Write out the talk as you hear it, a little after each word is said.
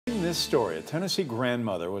this story, a Tennessee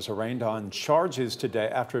grandmother was arraigned on charges today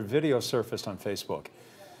after a video surfaced on Facebook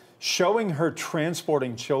showing her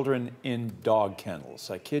transporting children in dog kennels.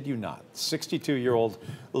 I kid you not. 62-year-old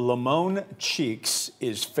Lamone Cheeks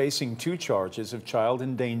is facing 2 charges of child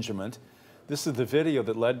endangerment. This is the video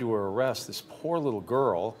that led to her arrest. This poor little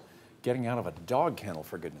girl getting out of a dog kennel,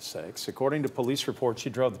 for goodness sakes. According to police reports, she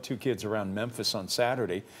drove the 2 kids around Memphis on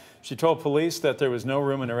Saturday. She told police that there was no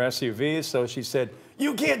room in her SUV, so she said,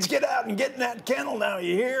 "You kids get out and get in that kennel now,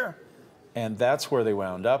 you hear?" And that's where they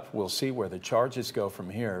wound up. We'll see where the charges go from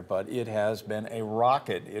here, but it has been a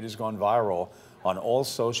rocket. It has gone viral on all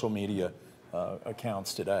social media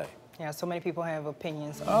accounts today. Yeah, so many people have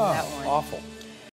opinions on that one. Awful.